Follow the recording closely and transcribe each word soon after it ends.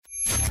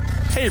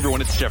Hey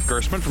everyone, it's Jeff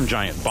Gerstmann from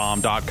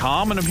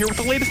GiantBomb.com, and I'm here with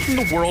the latest from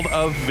the world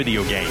of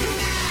video games.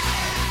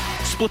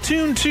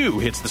 Splatoon 2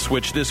 hits the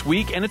Switch this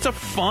week, and it's a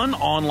fun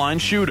online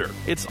shooter.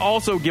 It's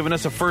also given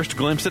us a first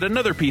glimpse at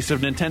another piece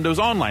of Nintendo's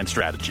online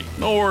strategy,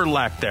 or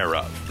lack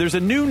thereof. There's a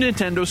new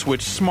Nintendo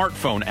Switch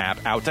smartphone app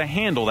out to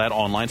handle that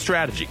online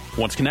strategy.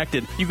 Once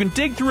connected, you can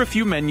dig through a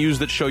few menus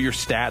that show your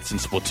stats in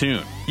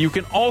Splatoon. You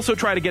can also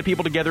try to get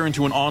people together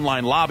into an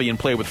online lobby and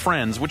play with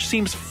friends, which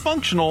seems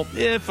functional,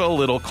 if a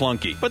little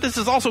clunky. But this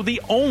is also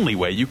the only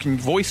way you can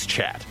voice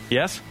chat.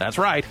 Yes, that's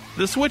right.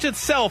 The Switch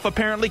itself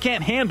apparently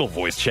can't handle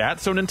voice chat,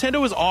 so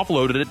Nintendo has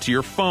offloaded it to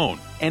your phone.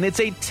 And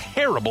it's a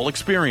terrible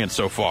experience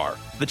so far.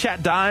 The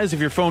chat dies if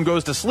your phone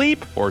goes to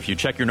sleep, or if you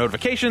check your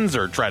notifications,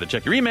 or try to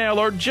check your email,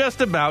 or just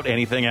about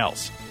anything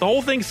else. The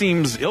whole thing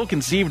seems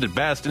ill-conceived at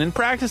best, and in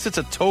practice it's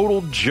a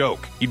total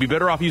joke. You'd be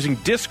better off using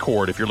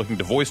Discord if you're looking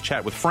to voice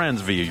chat with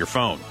friends via your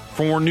phone.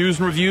 For more news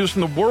and reviews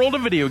from the world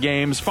of video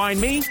games,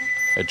 find me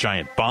at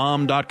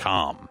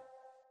GiantBomb.com.